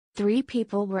3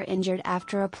 people were injured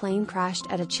after a plane crashed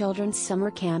at a children's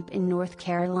summer camp in North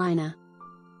Carolina.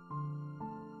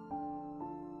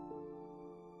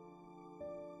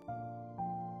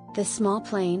 The small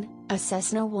plane, a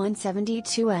Cessna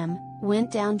 172M, went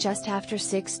down just after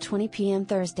 6:20 p.m.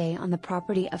 Thursday on the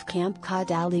property of Camp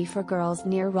Kahdalea for girls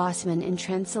near Rosman in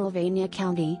Transylvania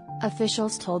County,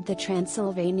 officials told the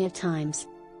Transylvania Times.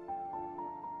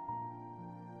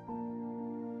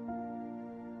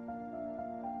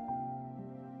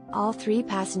 All 3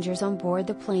 passengers on board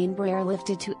the plane were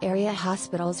airlifted to area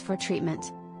hospitals for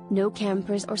treatment. No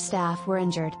campers or staff were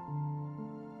injured.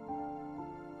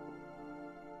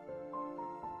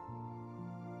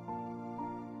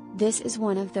 "This is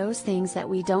one of those things that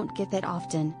we don't get that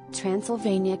often,"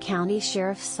 Transylvania County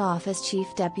Sheriff's Office Chief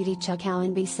Deputy Chuck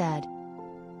Allenby said.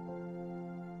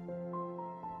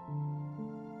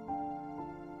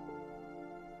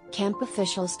 Camp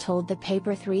officials told the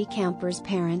paper 3 campers'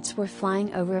 parents were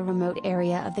flying over a remote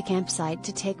area of the campsite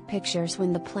to take pictures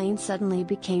when the plane suddenly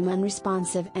became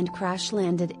unresponsive and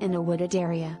crash-landed in a wooded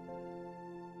area.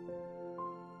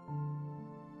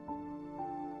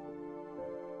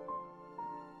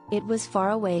 "It was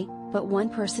far away, but one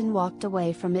person walked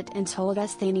away from it and told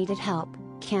us they needed help,"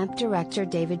 Camp Director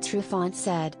David Trufant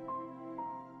said.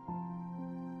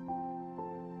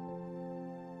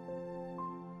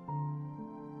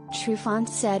 Trufant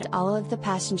said all of the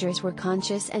passengers were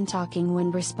conscious and talking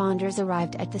when responders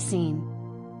arrived at the scene.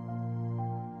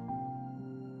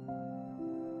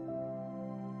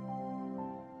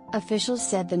 Officials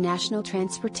said the National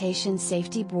Transportation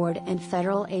Safety Board and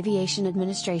Federal Aviation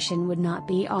Administration would not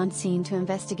be on scene to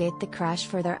investigate the crash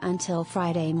further until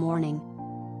Friday morning.